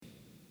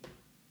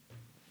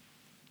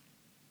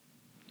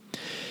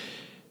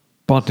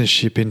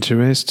Partnership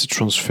interest,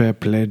 transfer,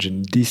 pledge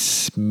and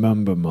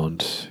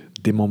dismemberment,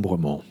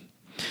 démembrement,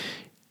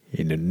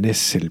 in an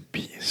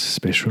SLP,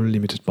 Special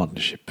Limited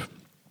Partnership,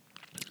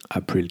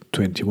 April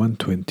 21,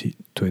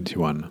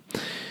 2021.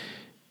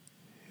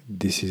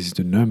 This is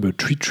the number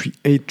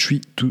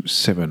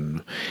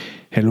 338327.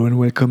 Hello and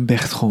welcome,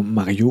 Bertrand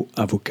Mariot,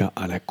 avocat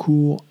à la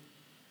Cour,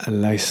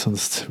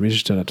 licensed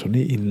registered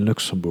attorney in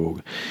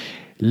Luxembourg.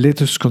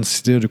 Let us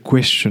consider the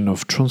question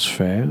of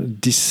transfer,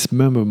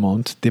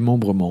 dismemberment,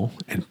 démembrement,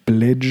 and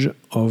pledge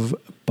of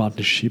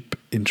partnership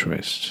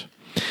interest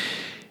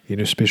in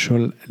a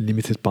special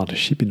limited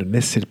partnership in an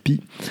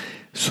SLP,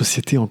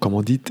 Société en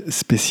commandite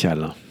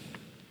spéciale.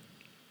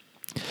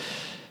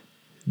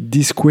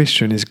 This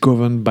question is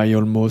governed by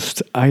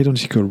almost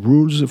identical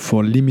rules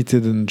for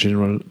limited and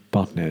general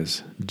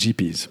partners,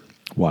 GPs.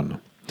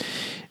 1.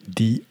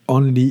 The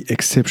only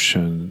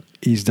exception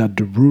is that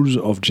the rules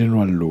of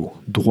general law,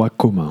 droit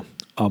commun,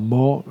 are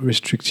more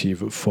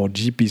restrictive for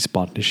GPs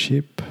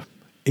partnership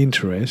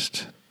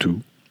interest.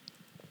 2.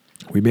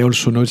 We may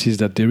also notice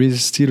that there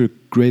is still a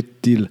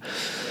great deal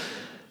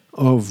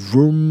of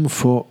room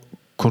for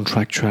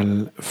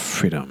contractual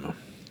freedom.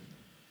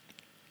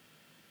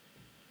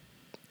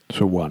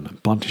 So 1.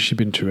 Partnership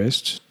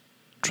interest,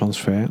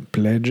 transfer,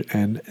 pledge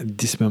and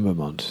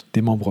dismemberment,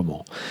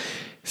 démembrement.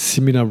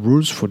 Similar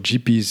rules for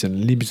GPs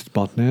and limited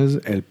partners,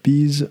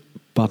 LPs,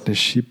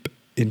 partnership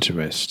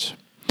interest.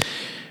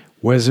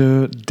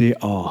 Whether they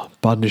are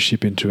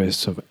partnership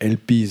interests of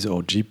LPs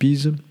or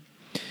GPs,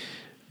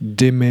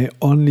 they may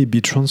only be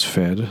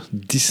transferred,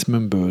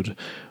 dismembered,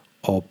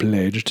 or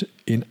pledged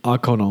in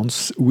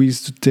accordance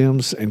with the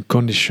terms and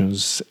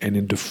conditions and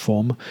in the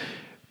form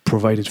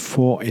provided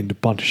for in the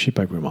partnership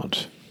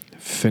agreement,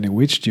 failing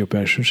which the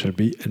operation shall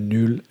be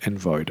null and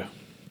void.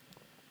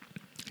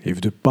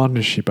 If the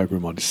partnership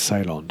agreement is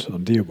silent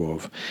on the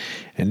above,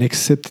 and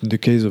except in the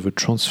case of a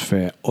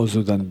transfer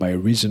other than by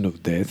reason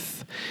of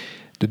death,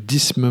 the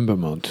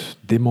dismemberment,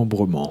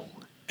 démembrement,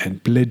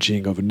 and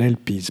pledging of an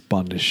LP's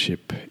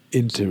partnership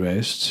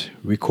interest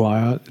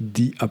require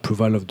the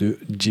approval of the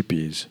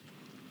GPs.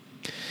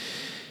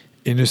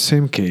 In the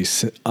same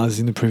case as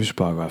in the previous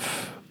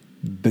paragraph,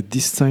 but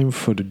this time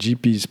for the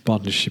GP's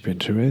partnership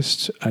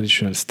interest,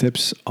 additional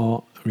steps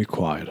are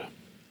required.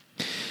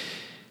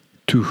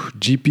 2.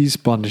 GP's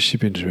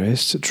partnership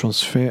interest,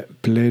 transfer,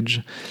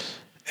 pledge,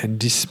 and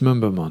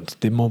dismemberment,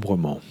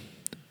 démembrement.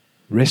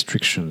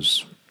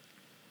 Restrictions.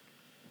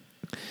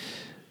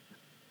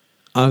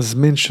 As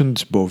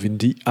mentioned above, in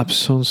the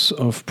absence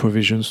of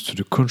provisions to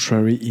the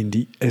contrary in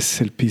the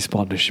SLP's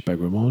partnership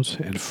agreement,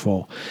 and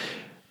for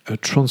a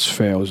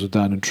transfer other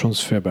than a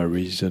transfer by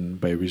reason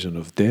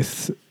of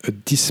death, a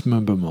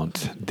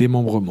dismemberment,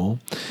 démembrement,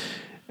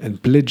 and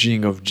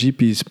pledging of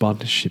GP's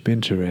partnership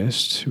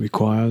interest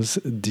requires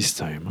this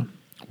time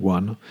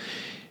 1.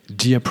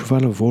 The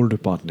approval of all the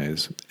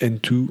partners, and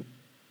 2.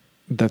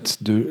 That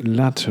the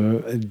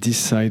latter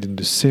decide in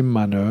the same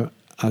manner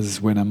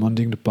as when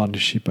amending the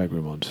partnership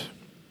agreement.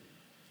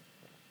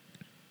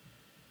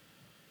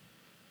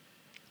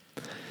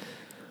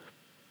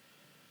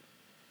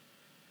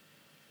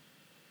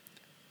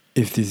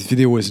 If this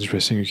video was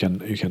interesting, you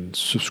can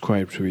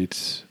subscribe to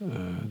it,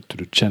 to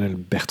the channel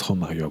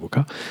Bertrand Mariot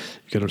Avocat.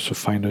 You can also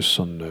find us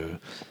on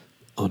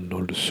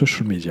all the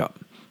social media.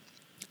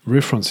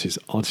 References: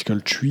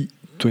 Article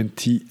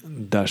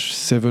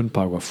 320-7,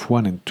 paragraph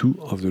 1 and 2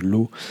 of the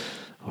law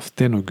of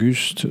 10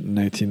 August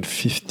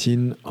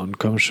 1915 on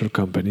commercial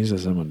companies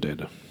as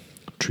amended.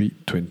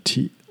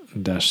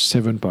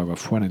 320-7,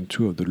 paragraph 1 and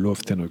 2 of the law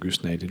of 10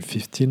 August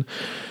 1915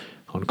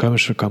 on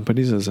commercial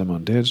companies as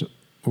amended,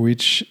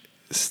 which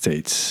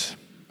states: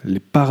 les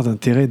parts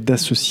d'intérêt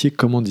d'associés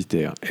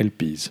commanditaires,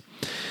 LPs,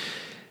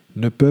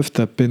 ne peuvent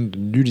à peine de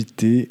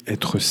nullité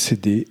être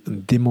cédées,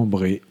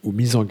 démembrées ou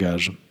mises en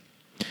gage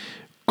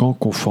qu'en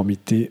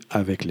conformité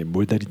avec les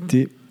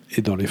modalités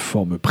et dans les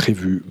formes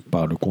prévues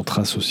par le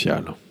contrat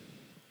social.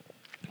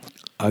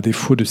 À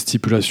défaut de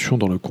stipulation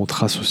dans le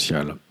contrat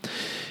social,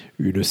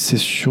 une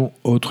cession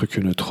autre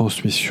qu'une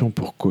transmission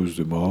pour cause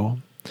de mort,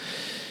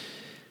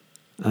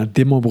 un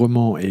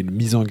démembrement et une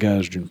mise en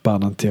gage d'une part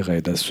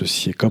d'intérêt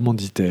d'associés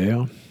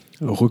commanditaires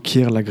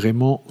requièrent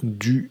l'agrément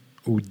du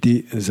ou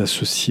des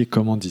associés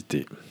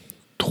commandités.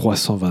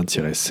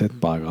 320-7,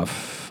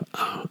 paragraphe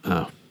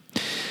 1.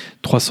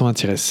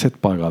 320-7,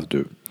 paragraphe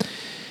 2.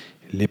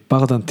 Les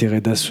parts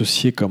d'intérêt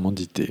d'associés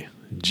commandités,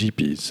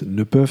 GPs,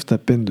 ne peuvent à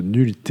peine de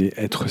nullité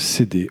être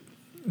cédées,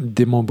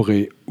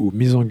 démembrées ou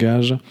mises en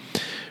gage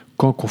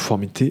qu'en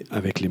conformité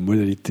avec les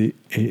modalités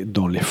et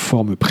dans les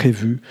formes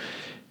prévues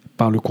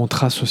par le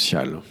contrat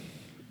social.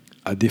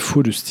 À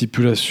défaut de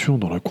stipulation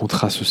dans le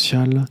contrat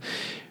social,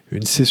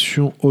 une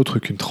cession autre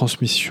qu'une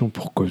transmission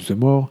pour cause de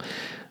mort,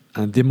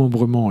 un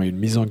démembrement et une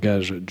mise en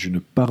gage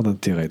d'une part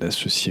d'intérêt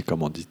d'associés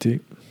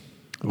commandités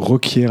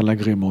requièrent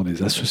l'agrément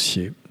des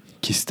associés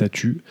qui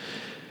statuent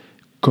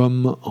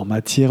comme en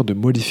matière de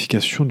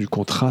modification du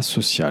contrat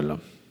social.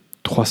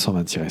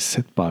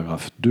 320-7,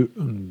 paragraphe 2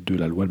 de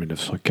la loi de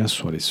 1915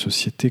 sur les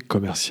sociétés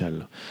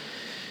commerciales.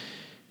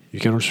 You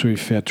can also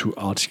refer to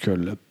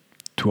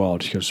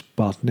articles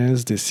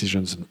partners,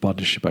 decisions and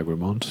partnership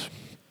agreement.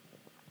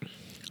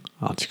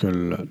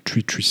 Article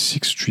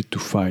 336,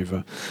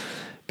 325,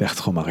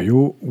 Bertrand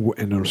Mario,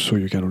 and also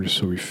you can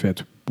also refer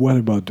to what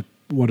about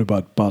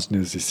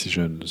partners'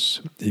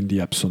 decisions in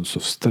the absence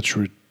of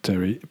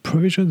statutory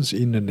provisions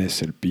in an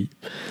SLP.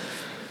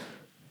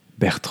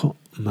 Bertrand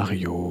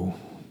Mario,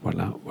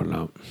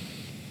 voilà.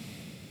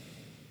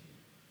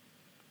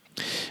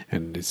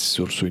 And it's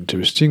also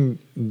interesting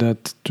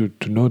that to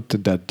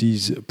note that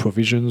the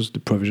provisions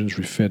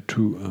referred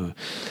to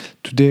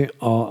today,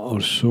 are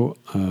also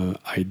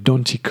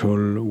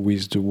identical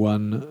with the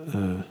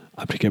one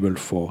applicable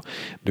for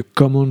the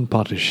common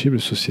partnership,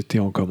 société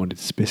en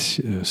commandite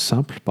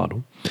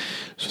simple,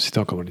 société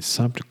en commandite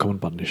simple, common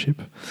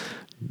partnership,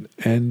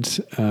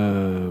 and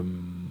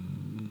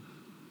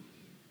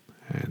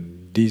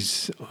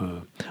these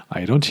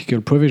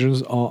identical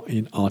provisions are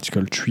in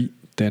Article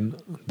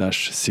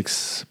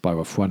 310-6,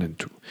 paragraph 1 and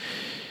 2.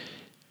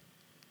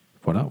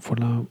 Voilà.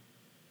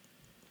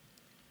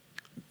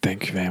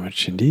 Thank you very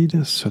much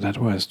indeed. So that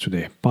was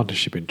today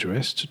partnership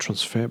interest,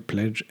 transfer,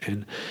 pledge,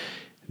 and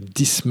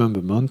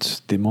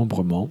dismemberment,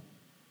 démembrement,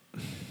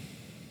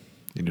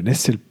 in an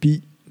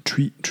SLP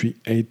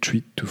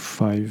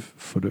 338325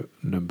 for the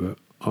number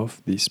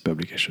of this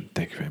publication.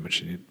 Thank you very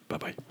much indeed.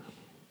 Bye-bye.